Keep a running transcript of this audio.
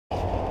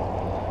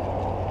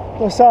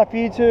What's up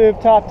YouTube,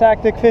 Top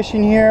Tactic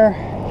Fishing here.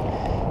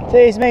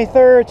 Today's May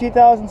 3rd,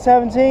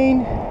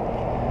 2017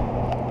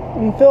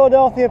 in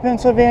Philadelphia,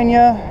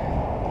 Pennsylvania.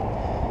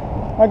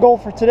 My goal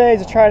for today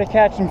is to try to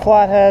catch some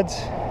flatheads.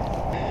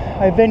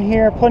 I've been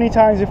here plenty of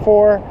times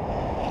before,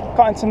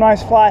 caught some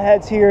nice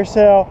flatheads here,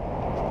 so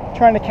I'm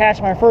trying to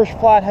catch my first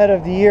flathead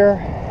of the year.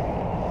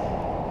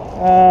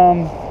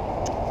 I'm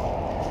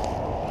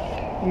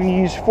going to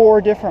use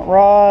 4 different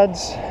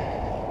rods.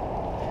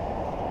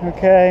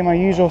 Okay, my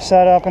usual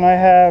setup, and I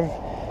have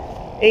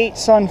 8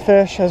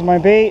 sunfish as my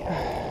bait.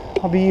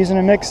 I'll be using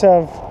a mix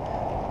of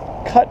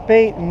cut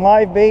bait and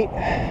live bait,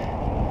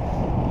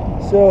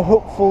 so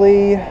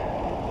hopefully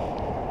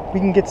we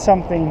can get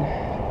something.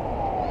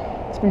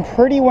 It's been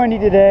pretty windy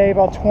today,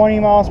 about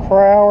 20 miles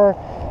per hour,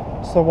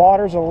 so the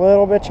water's a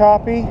little bit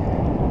choppy,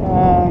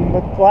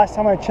 but the last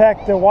time I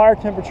checked, the water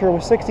temperature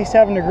was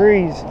 67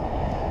 degrees,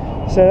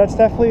 so that's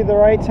definitely the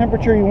right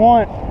temperature you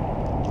want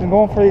when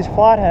going for these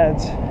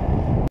flatheads.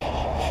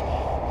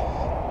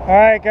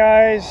 Alright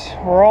guys,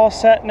 we're all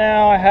set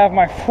now. I have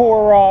my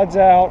 4 rods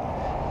out.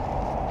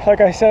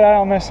 Like I said, I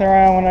don't mess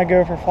around when I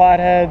go for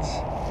flatheads.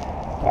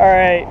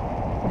 Alright,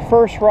 the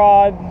first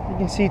rod, you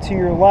can see to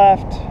your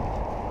left,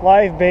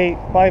 live bait,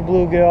 live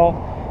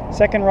bluegill.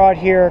 Second rod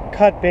here,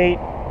 cut bait,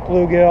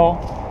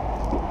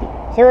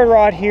 bluegill. Third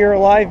rod here,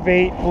 live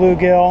bait,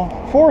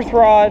 bluegill. Fourth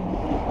rod,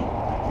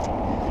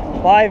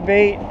 live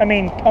bait,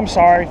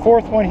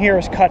 fourth one here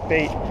is cut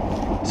bait.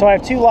 So I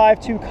have 2 live,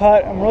 2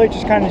 cut. I'm really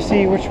just kind of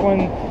see which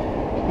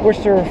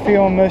they're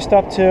feeling most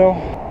up to.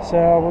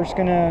 So we're just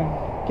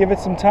gonna give it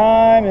some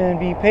time and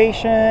be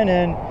patient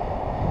and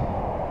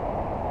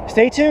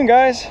stay tuned,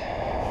 guys.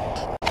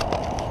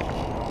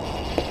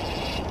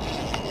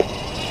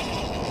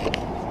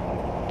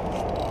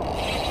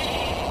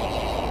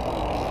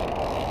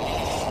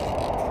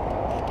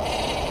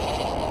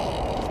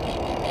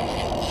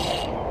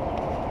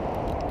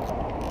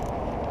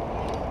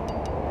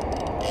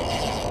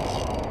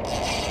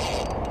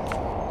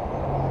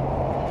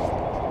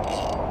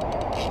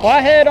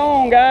 Flathead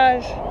on,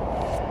 guys.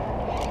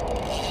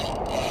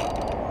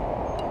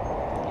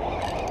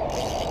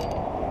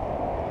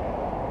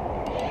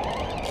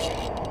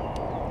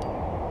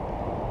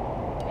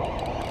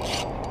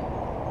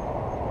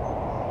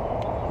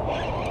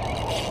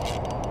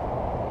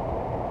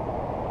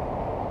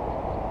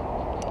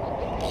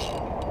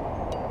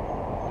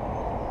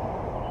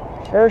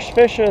 First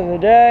fish of the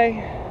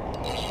day.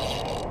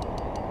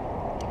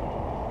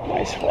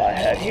 Nice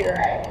flathead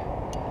here.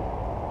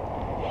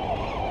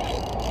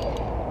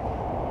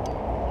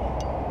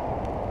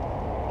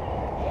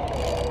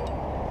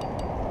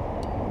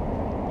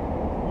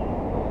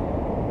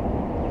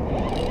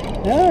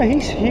 Yeah, he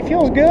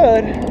feels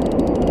good.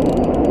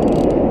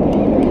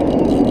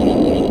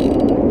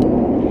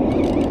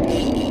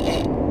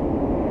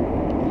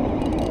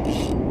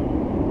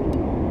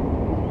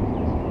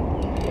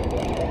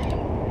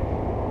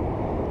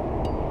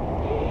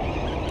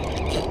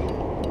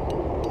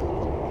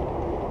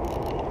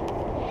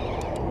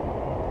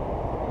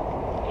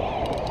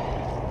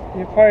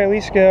 You probably at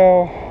least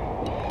go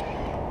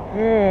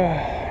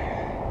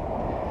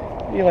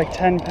maybe like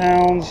 10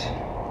 pounds.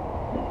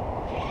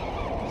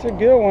 It's a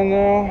good one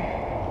though.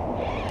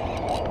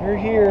 You're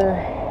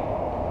here.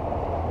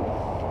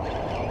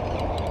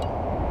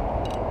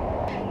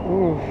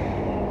 Ooh,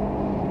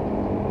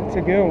 that's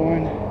a good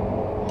one.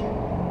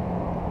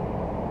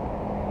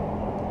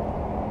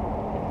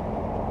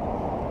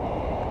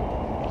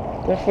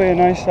 Definitely a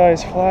nice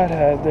sized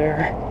flathead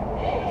there.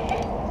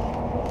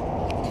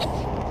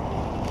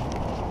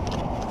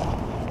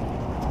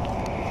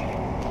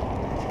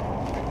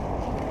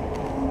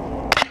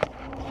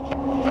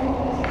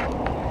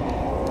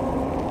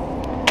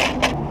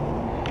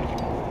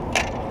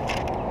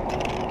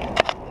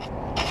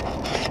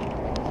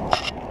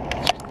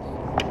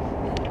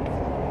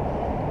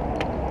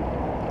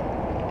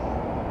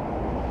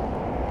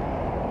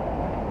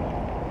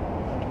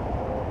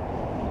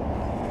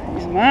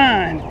 He's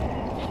mine.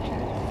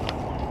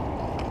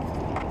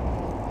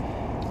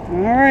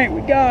 All right,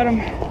 we got him.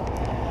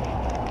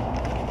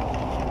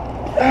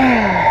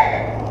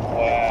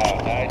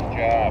 Wow, nice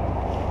job.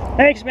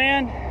 Thanks,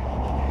 man.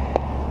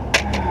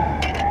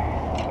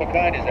 What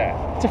kind is that?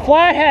 It's a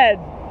flathead.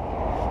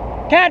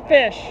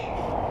 Catfish.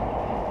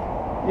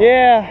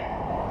 Yeah.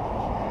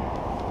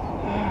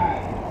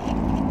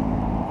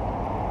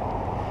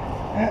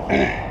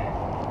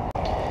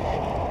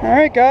 All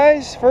right,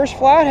 guys, first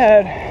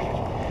flathead.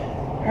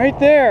 Right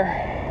there.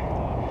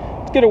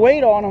 Let's get a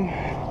weight on him.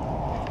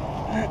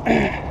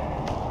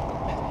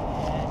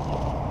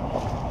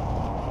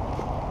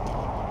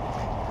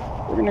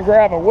 We're gonna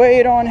grab a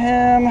weight on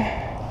him.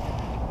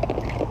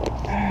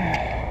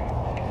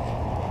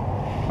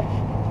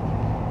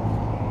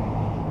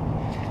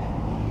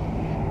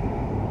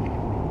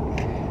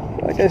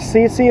 Like I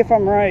see if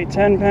I'm right.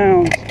 10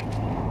 pounds.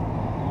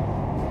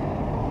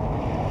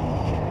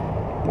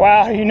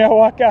 Wow, you know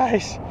what,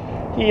 guys?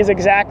 He is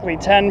exactly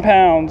 10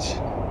 pounds.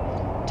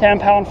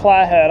 10-pound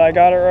flathead. I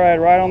got it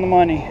right on the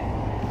money.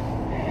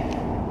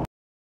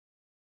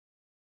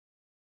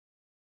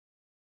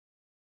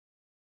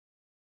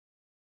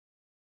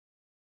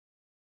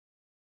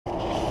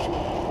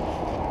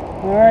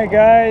 Alright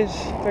guys,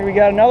 I think we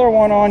got another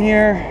one on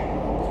here.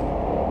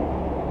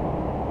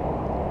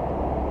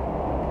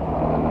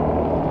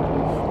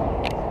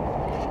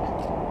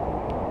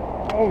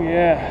 Oh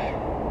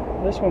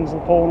yeah, this one's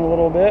pulling a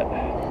little bit.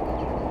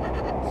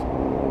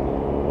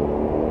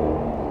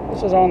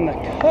 This is on the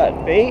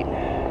cut bait.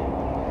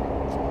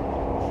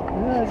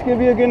 Yeah, it's gonna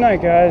be a good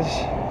night, guys.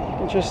 You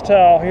can just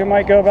tell. He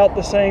might go about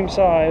the same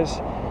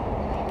size.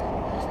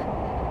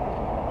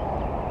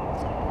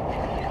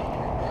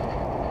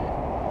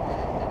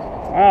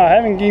 Wow, I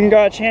haven't even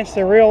got a chance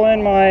to reel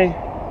in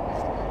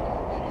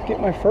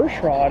get my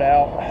first rod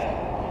out.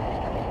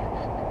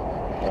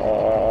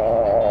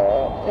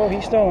 Oh,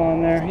 he's still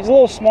on there. He's a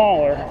little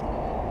smaller.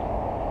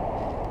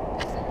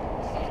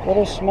 A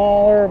little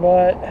smaller,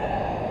 but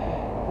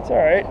it's all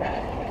right.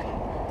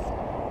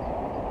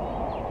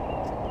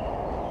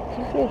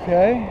 It's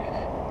okay.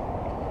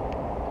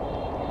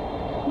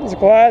 I'm just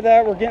glad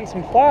that we're getting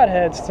some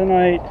flatheads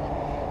tonight.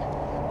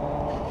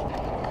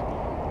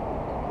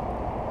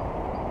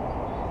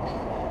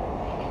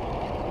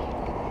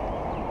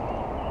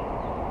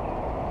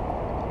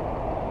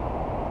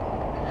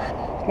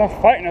 He's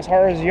not fighting as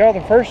hard as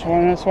the first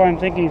one. That's why I'm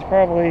thinking he's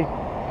probably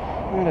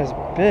not as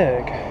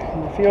big.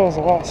 He feels a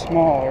lot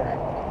smaller.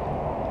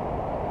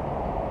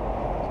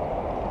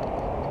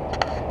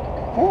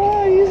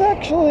 He's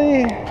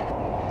actually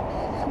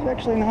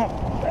not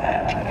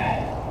bad.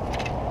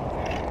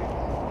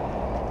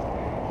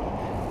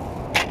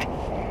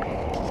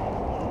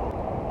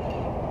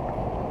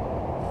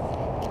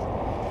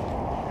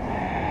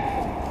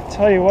 I'll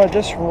tell you what,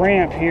 this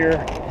ramp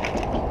here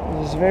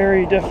is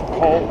very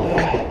difficult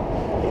to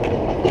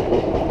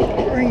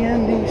bring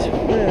in these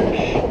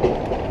fish.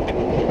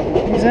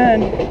 He's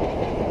in.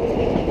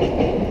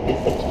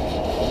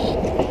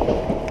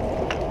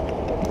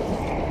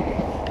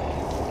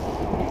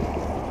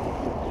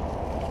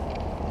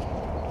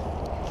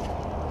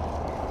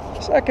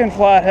 Second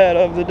flathead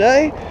of the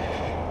day.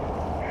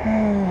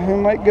 It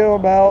might go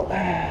about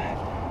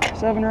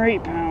 7 or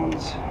 8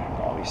 pounds.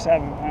 Probably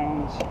 7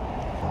 pounds.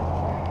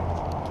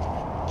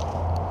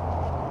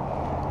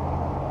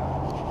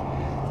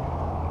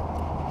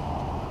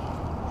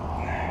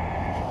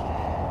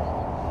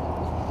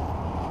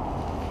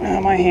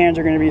 My hands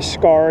are going to be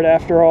scarred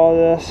after all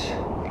this,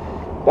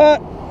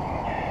 but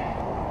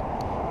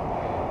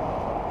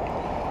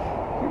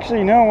actually,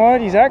 you know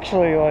what? He's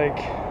actually like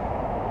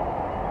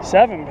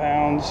 7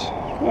 pounds.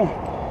 Oh,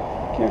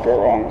 can't go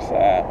wrong with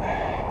that.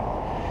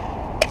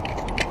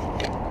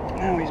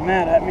 Now he's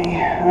mad at me.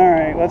 All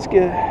right, let's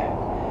get.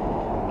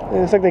 It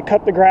looks like they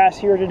cut the grass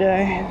here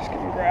today. There's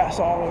gonna be grass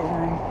all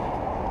over him.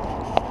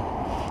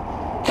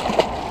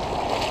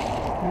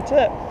 That's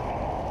it.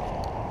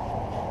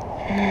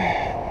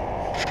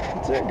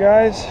 That's it,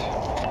 guys.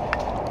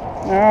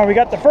 Now we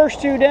got the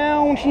first 2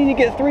 down. We need to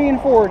get 3 and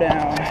 4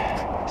 down.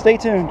 Stay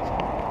tuned.